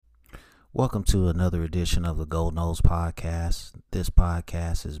Welcome to another edition of the Gold Nose Podcast. This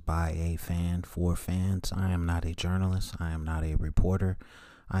podcast is by a fan for fans. I am not a journalist. I am not a reporter.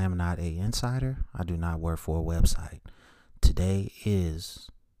 I am not an insider. I do not work for a website. Today is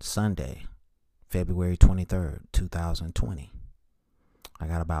Sunday, February 23rd, 2020. I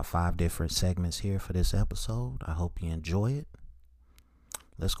got about 5 different segments here for this episode. I hope you enjoy it.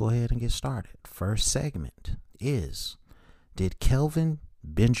 Let's go ahead and get started. First segment is, did Kelvin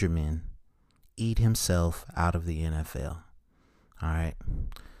Benjamin eat himself out of the NFL? All right.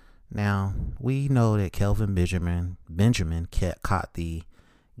 Now, we know that Kelvin Benjamin caught the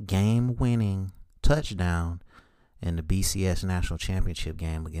game-winning touchdown in the BCS National Championship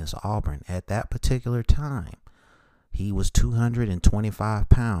game against Auburn. At that particular time, he was 225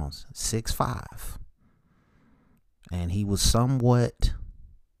 pounds, 6'5". And he was somewhat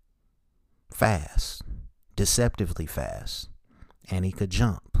fast, deceptively fast, and he could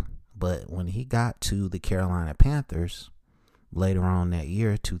jump. But when he got to the Carolina Panthers later on that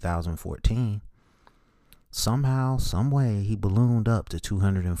year, 2014, somehow, some way, he ballooned up to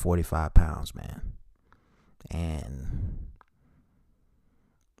 245 pounds, man. And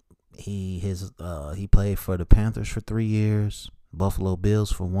he played for the Panthers for 3 years, Buffalo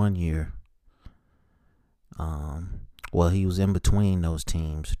Bills for 1 year. Well, he was in between those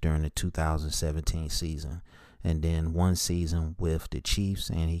teams during the 2017 season, and then 1 season with the Chiefs,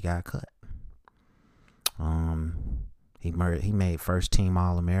 and he got cut. He made first team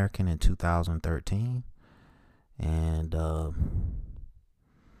All-American in 2013, and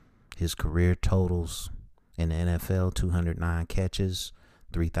his career totals in the NFL: 209 catches,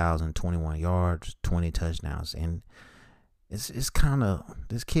 3,021 yards, 20 touchdowns, and it's kind of,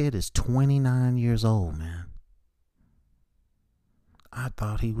 this kid is 29 years old, man. I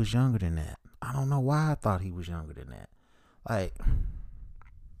thought he was younger than that. I don't know why I thought he was younger than that. Like,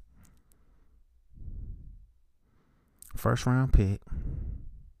 first round pick.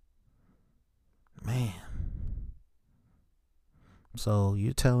 Man. So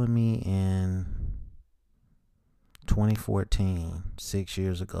you're telling me in 2014, 6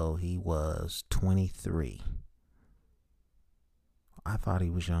 years ago, he was 23. I thought he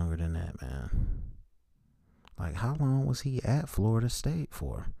was younger than that, man. Like, how long was he at Florida State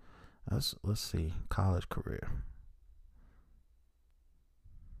for? Let's see. College career.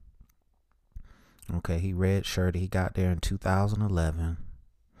 Okay, he redshirted. He got there in 2011.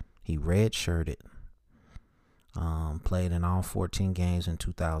 He redshirted. Played in all 14 games in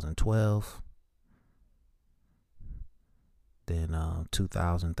 2012. Then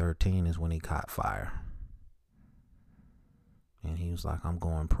 2013 is when he caught fire. And he was like, I'm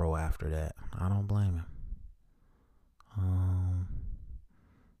going pro after that. I don't blame him.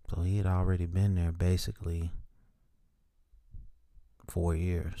 So he had already been there basically 4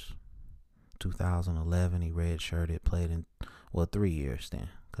 years. 2011 he redshirted, played in 3 years then,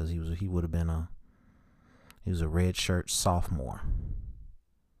 because he was a redshirt sophomore.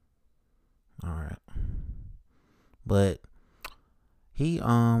 All right, but he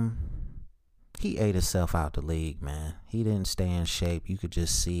ate himself out the league, man. He didn't stay in shape. You could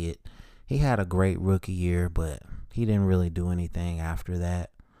just see it. He had a great rookie year, but he didn't really do anything after that.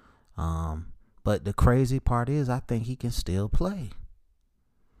 But the crazy part is, I think he can still play.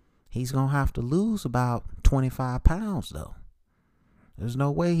 He's going to have to lose about 25 pounds, though. There's no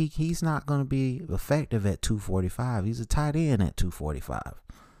way he's not going to be effective at 245. He's a tight end at 245.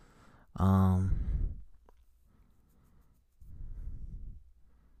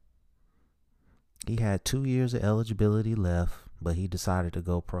 He had 2 years of eligibility left, but he decided to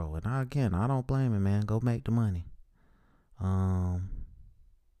go pro. And I don't blame him, man. Go make the money.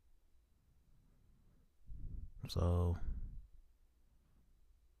 So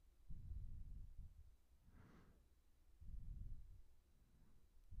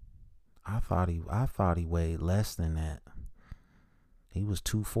I thought he weighed less than that. He was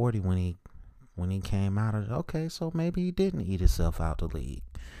 240 when he came out of it. Okay, so maybe he didn't eat himself out the league.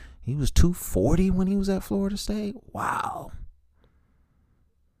 He was 240 when he was at Florida State. Wow.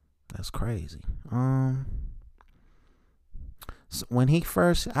 That's crazy. So when he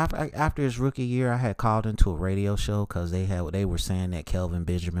first, after his rookie year, I had called into a radio show because they were saying that Kelvin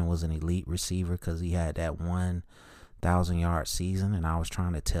Benjamin was an elite receiver because he had that 1,000-yard season, and I was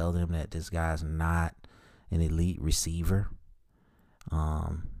trying to tell them that this guy's not an elite receiver.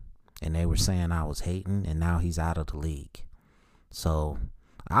 And they were saying I was hating, and now he's out of the league. So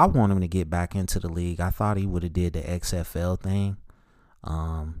I want him to get back into the league. I thought he would have did the XFL thing.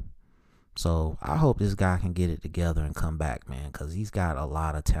 So I hope this guy can get it together and come back, man, because he's got a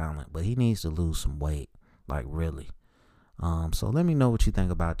lot of talent, but he needs to lose some weight, like really. So let me know what you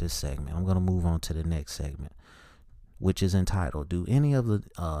think about this segment. I'm going to move on to the next segment, which is entitled, Do Any of the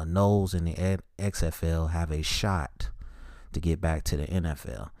NOLES in the XFL have a shot to get back to the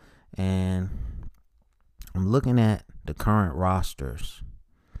NFL? And I'm looking at the current rosters.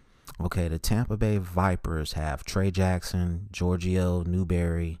 Okay, the Tampa Bay Vipers have Trey Jackson, Giorgio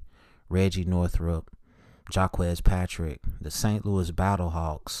Newberry, Reggie Northrup, Jaquez Patrick. The St. Louis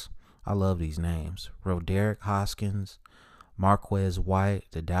Battlehawks, I love these names, Roderick Hoskins, Marquez White.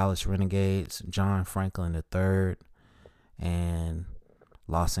 The Dallas Renegades, John Franklin III, and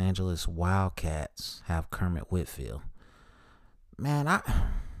Los Angeles Wildcats have Kermit Whitfield. Man,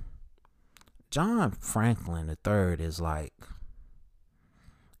 John Franklin III is like,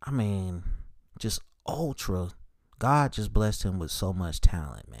 just ultra. God just blessed him with so much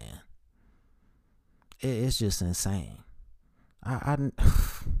talent, man. It's just insane. I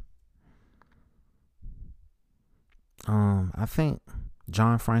think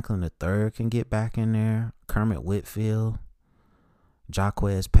John Franklin III can get back in there. Kermit Whitfield,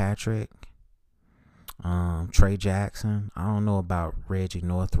 Jaquez Patrick, Trey Jackson. I don't know about Reggie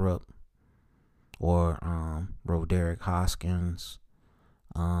Northrup or Roderick Hoskins.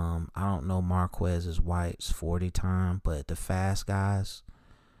 I don't know Marquez's White's 40 time, but the fast guys,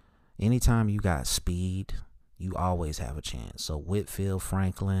 anytime you got speed, you always have a chance. So Whitfield,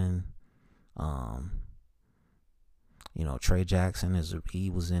 Franklin, Trey Jackson he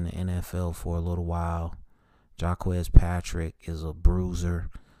was in the NFL for a little while. Jaquez Patrick is a bruiser,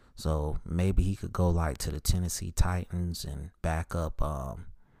 so maybe he could go like to the Tennessee Titans and back up I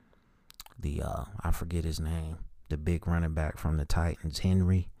forget his name, the big running back from the Titans,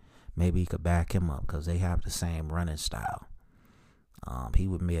 Henry. Maybe he could back him up because they have the same running style.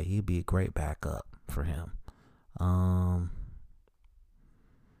 He'd be a great backup for him.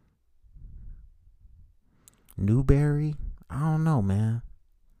 Newberry, I don't know, man.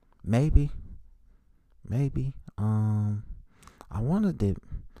 Maybe.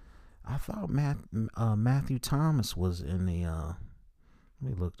 I thought Matthew Thomas was in the. Let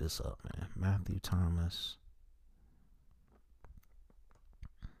me look this up, man. Matthew Thomas,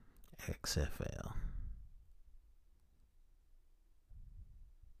 XFL.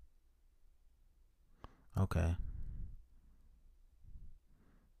 Okay.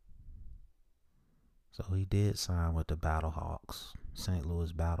 So he did sign with the Battlehawks, St.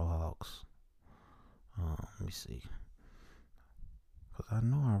 Louis Battlehawks. Let me see. Because I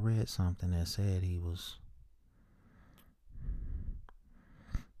know I read something that said he was.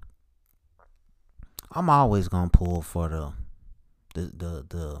 I'm always going to pull for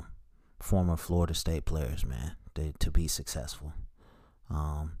the former Florida State players, man, to be successful.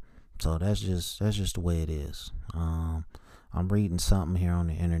 So that's just the way it is. I'm reading something here on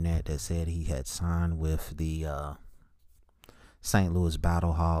the internet that said he had signed with the St. Louis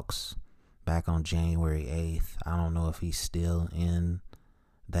Battlehawks back on January 8th. I don't know if he's still in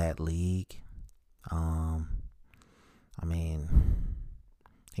that league.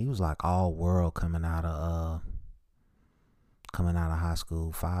 He was like all world coming out of high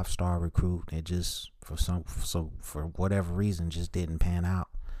school, 5-star recruit. It just for whatever reason just didn't pan out.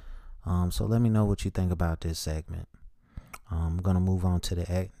 So let me know what you think about this segment. I'm gonna move on to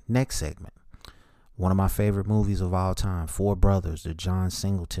the next segment. One of my favorite movies of all time, Brothers the John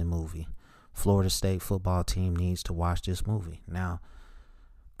Singleton movie. Florida State football team needs to watch this movie. Now,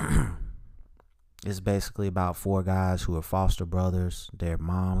 it's basically about 4 guys who are foster brothers. Their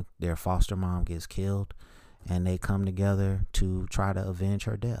foster mom gets killed, and they come together to try to avenge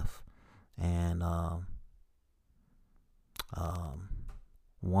her death. And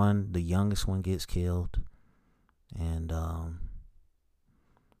the youngest one gets killed, and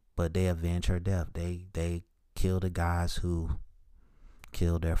but they avenge her death. They kill the guys who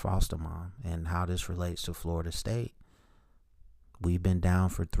killed their foster mom. And how this relates to Florida State: we've been down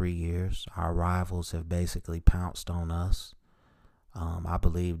for 3 years. Our rivals have basically pounced on us. I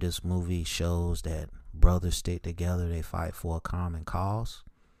believe this movie shows that brothers stick together. They fight for a common cause.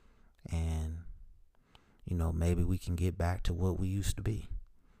 And, maybe we can get back to what we used to be.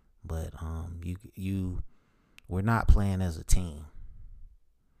 But we're not playing as a team.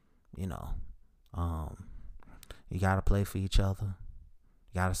 You got to play for each other.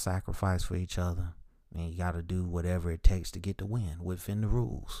 You got to sacrifice for each other. And you got to do whatever it takes to get the win within the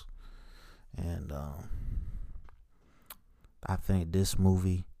rules. And I think this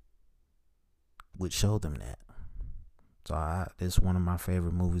movie would show them that. So it's one of my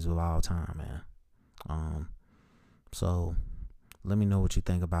favorite movies of all time, man. So let me know what you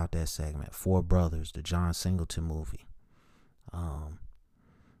think about that segment. Brothers, the John Singleton movie.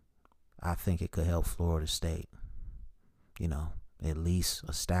 I think it could help Florida State. at least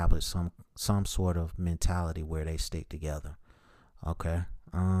establish some sort of mentality where they stick together. Okay.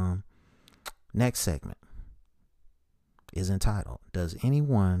 Next segment is entitled, Does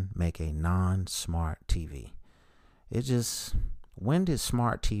Anyone Make a Non-Smart TV? When did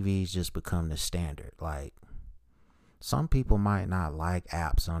smart TVs just become the standard? Like, some people might not like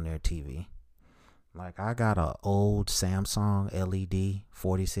apps on their TV. Like, I got an old Samsung LED,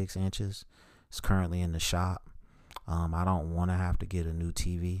 46 inches. It's currently in the shop. I don't want to have to get a new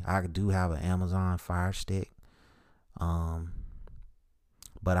TV. I do have an Amazon Fire Stick.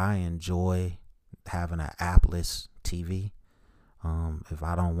 But I enjoy having an appless TV. If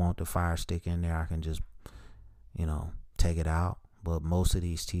I don't want the Fire Stick in there, I can just, take it out. But most of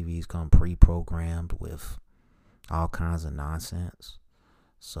these TVs come pre-programmed with all kinds of nonsense.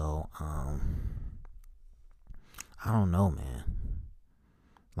 So, I don't know, man.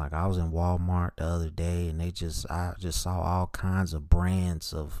 Like, I was in Walmart the other day, and I just saw all kinds of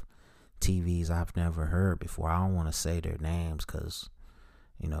brands of TVs I've never heard before. I don't want to say their names because,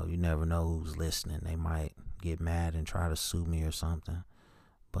 you never know who's listening. They might get mad and try to sue me or something.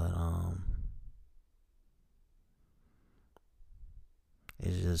 But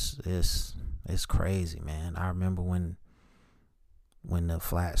it's crazy, man. I remember when the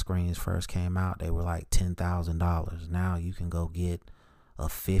flat screens first came out, they were like $10,000. Now you can go get a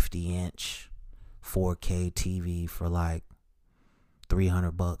 50-inch 4K TV for like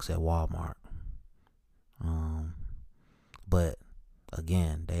 $300 at Walmart. But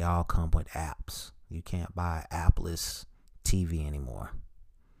again, they all come with apps. You can't buy an appless TV anymore.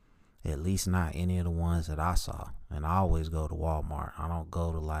 At least not any of the ones that I saw. And I always go to Walmart. I don't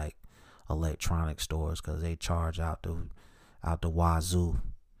go to like electronic stores because they charge out the wazoo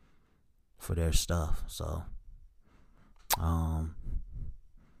for their stuff. So, and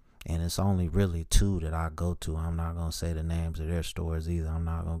it's only really two that I go to. I'm not going to say the names of their stores either. I'm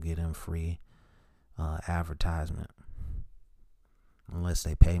not going to get them free advertisement unless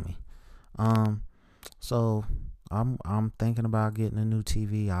they pay me. So I'm thinking about getting a new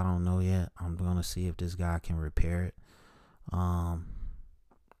TV. I don't know yet. I'm going to see if this guy can repair it.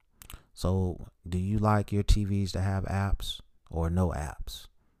 So do you like your TVs to have apps or no apps?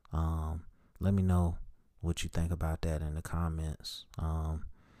 Let me know what you think about that in the comments.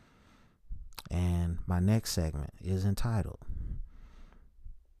 And my next segment is entitled,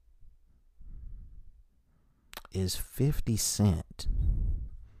 Is 50 Cent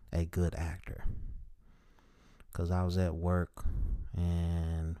a good actor? Because I was at work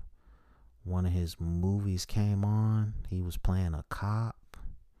and one of his movies came on. He was playing a cop,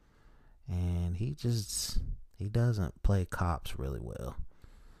 and he doesn't play cops really well.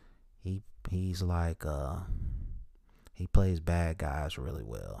 He's like he plays bad guys really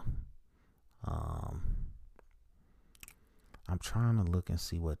well. I'm trying to look and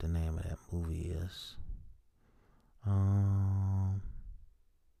see what the name of that movie is. I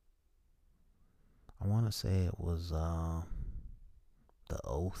want to say it was The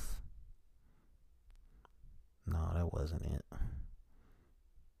Oath. No, that wasn't it.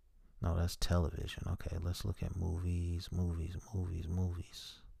 No, that's television. Okay, let's look at movies.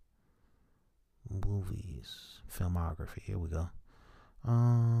 Filmography. Here we go.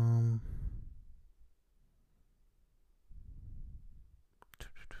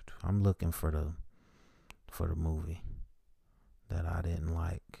 I'm looking for the movie that I didn't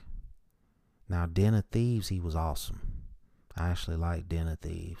like. Now, Den of Thieves, he was awesome. I actually like Den of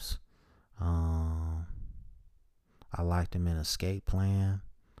Thieves. I liked him in Escape Plan.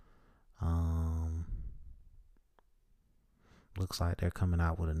 Looks like they're coming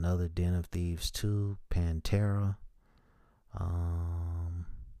out with another Den of Thieves 2, Pantera.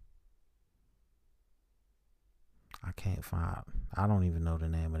 I don't even know the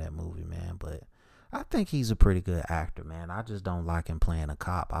name of that movie, man, but I think he's a pretty good actor, man. I just don't like him playing a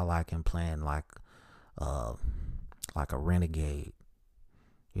cop. I like him playing like a renegade.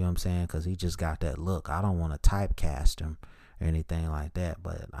 You know what I'm saying? Because he just got that look. I don't want to typecast him or anything like that,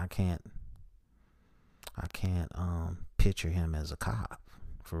 but I can't picture him as a cop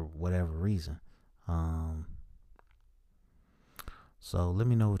for whatever reason. So let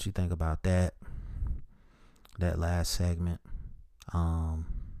me know what you think about that last segment.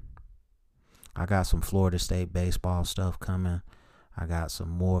 I got some Florida State baseball stuff coming. I got some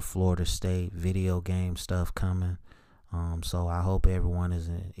more Florida State video game stuff coming. So I hope everyone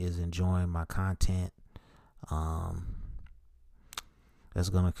is enjoying my content. That's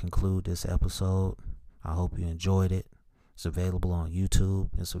going to conclude this episode. I hope you enjoyed it. It's available on YouTube.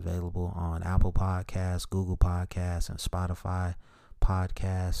 It's available on Apple Podcasts, Google Podcasts, and Spotify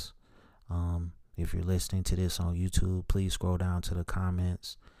Podcasts. If you're listening to this on YouTube, please scroll down to the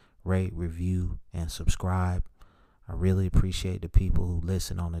comments, rate, review, and subscribe. I really appreciate the people who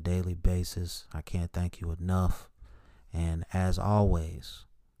listen on a daily basis. I can't thank you enough. And as always,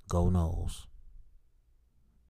 go Noles.